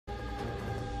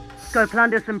Let's go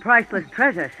plunder some priceless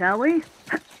treasure, shall we?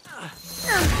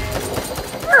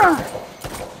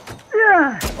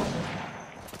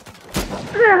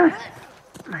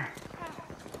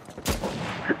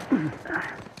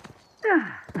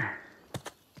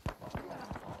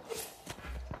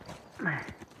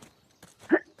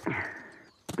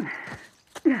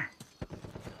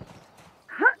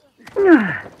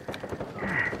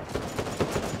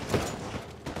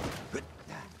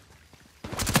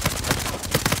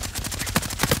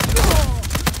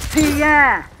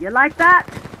 Yeah, you like that?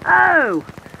 Oh,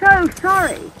 so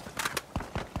sorry.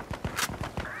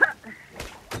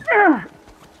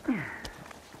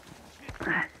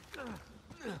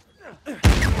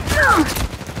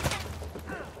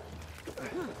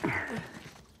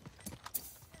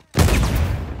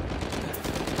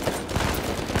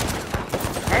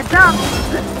 Heads up.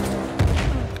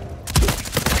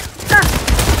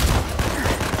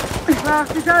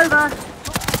 Class is over.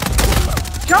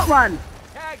 Got one.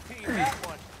 That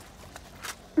one.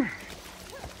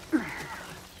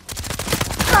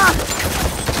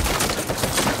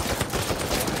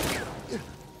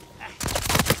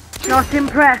 Not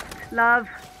impressed, love.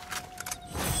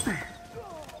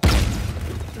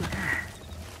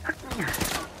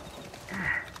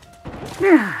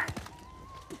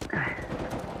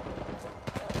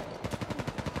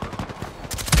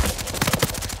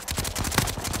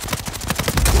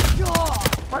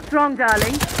 What's wrong,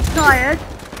 darling? Tired?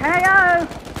 KO!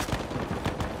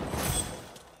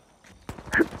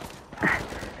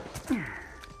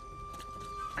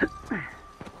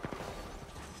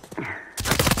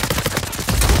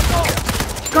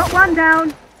 Got one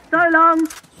down. So long.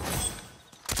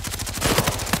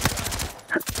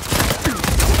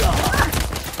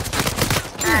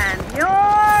 And you're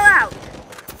out.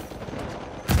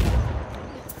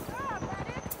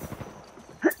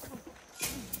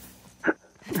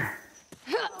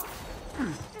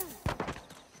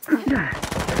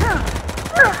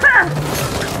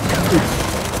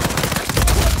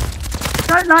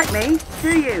 Don't like me,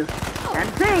 do you? And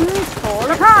things fall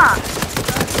apart.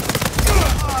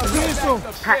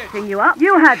 Patching you up.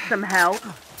 You had some help.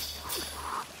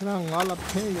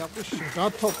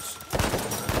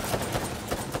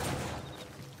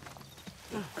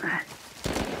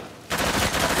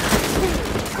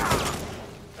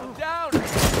 Down.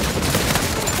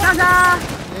 Ta-da!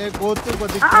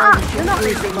 You're not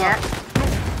leaving yet.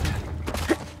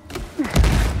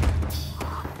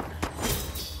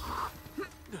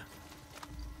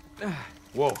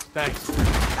 Whoa, thanks.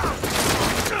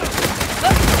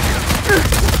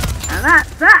 And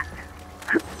that's that.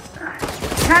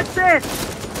 Catch this.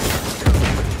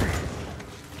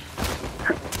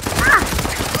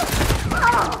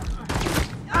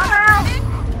 I'm out.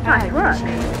 Nice work.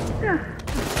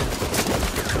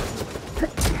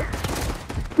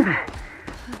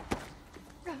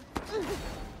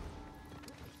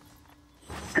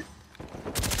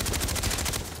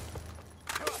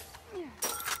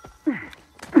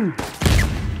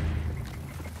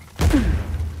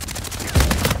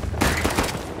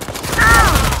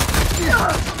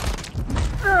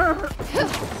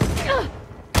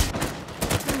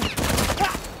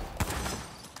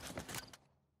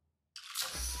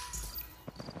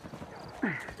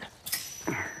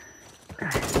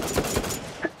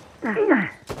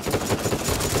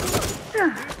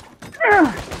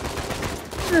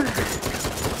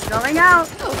 Going out.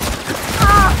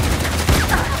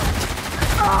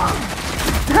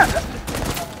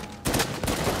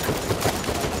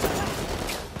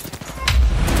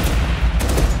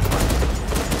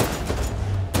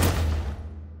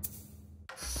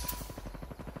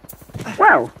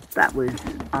 Well, that was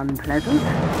unpleasant.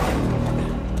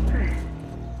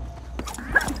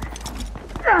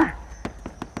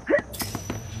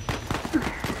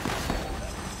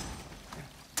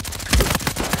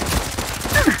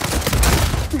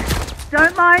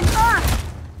 Don't mind.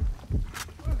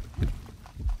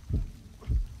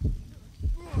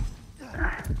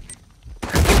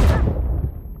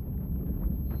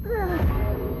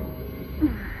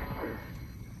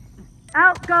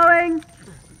 Outgoing.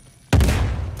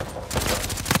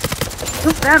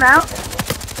 Took them out.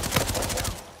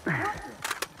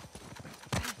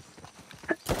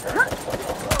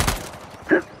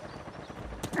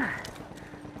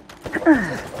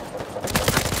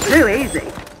 Too easy.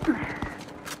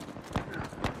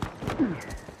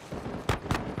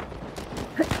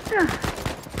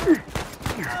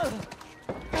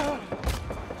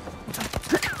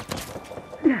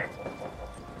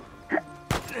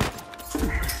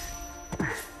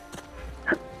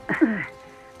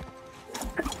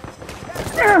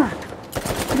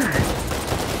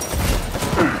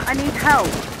 I need help.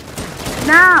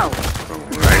 Now!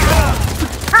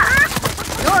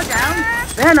 You're down.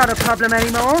 They're not a problem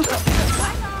anymore.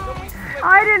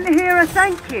 I didn't hear a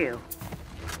thank you.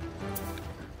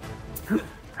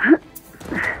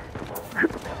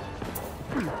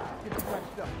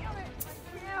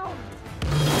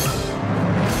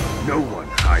 No one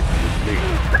hides from me.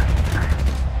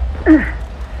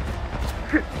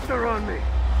 They're on me.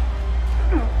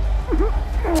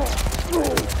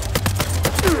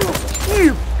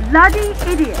 You bloody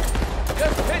idiot.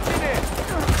 Just pitching in.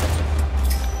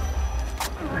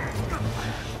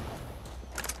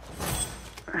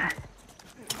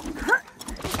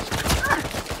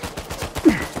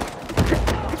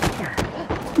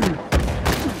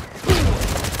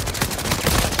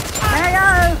 Heyo!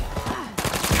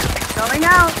 Going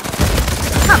out.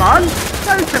 Come on,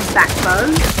 show some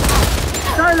backbone.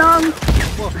 So long.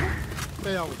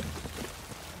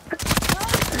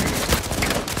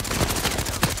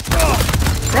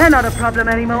 They're not a problem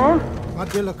anymore.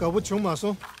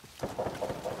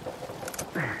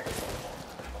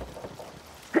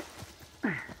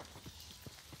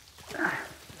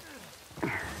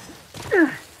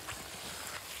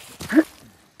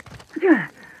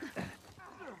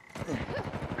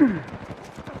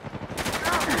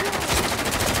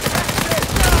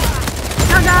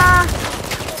 Ta-da!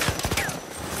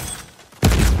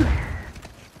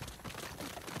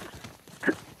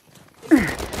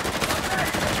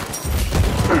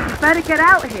 Better get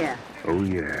out here. Oh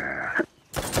yeah.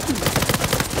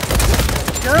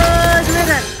 Good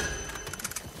riddance.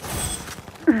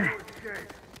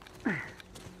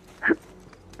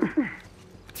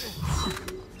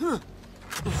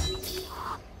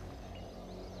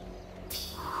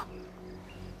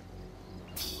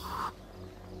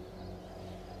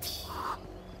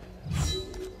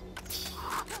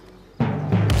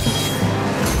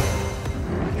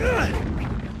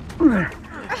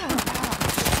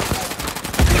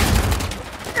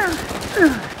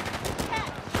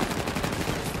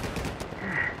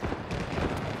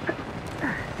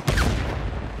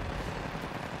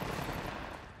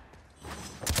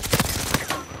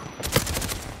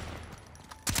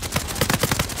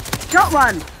 Got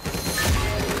one.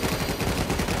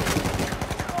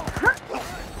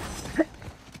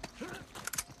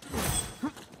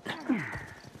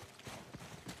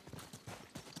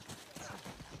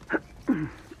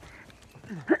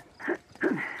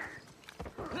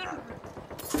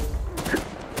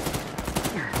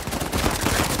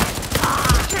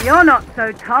 You're not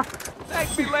so tough.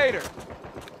 Thank me later.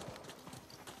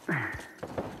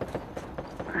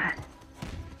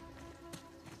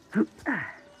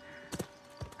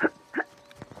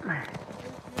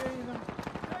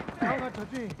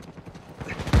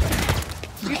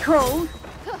 You called?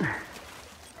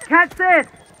 Catch this!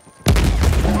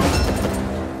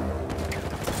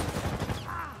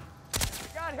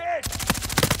 Got hit.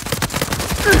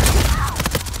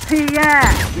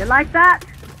 Yeah, you like that?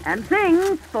 And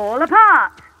things fall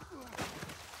apart.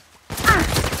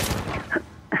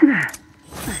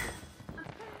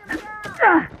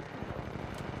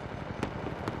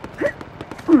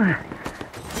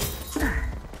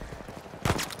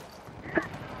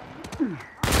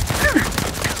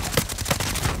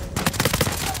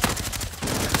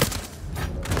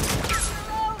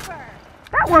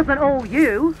 That wasn't all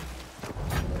you.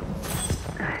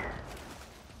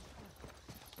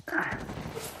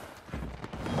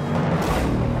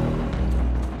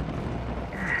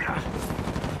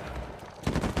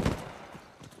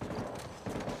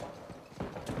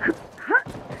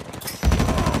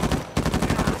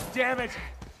 Damn it.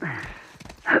 I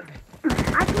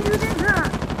can do this, huh?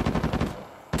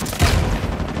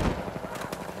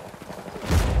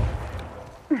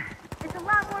 It's a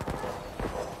lot more.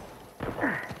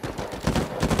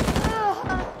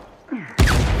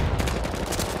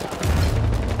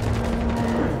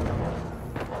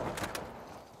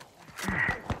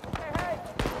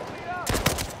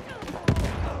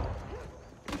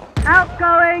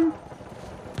 Outgoing.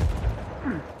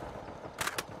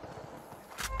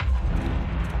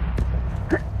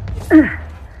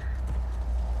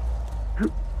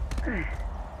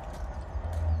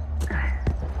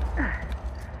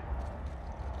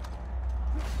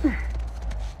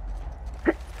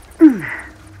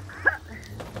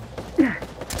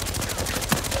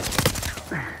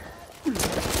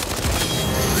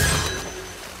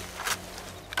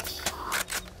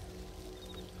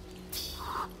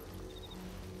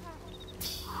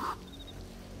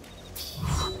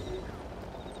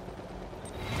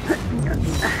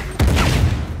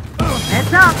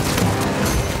 Heads up!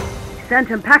 Sent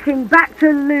him packing back to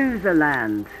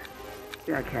Loserland.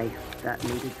 Okay, that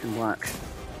needed some work.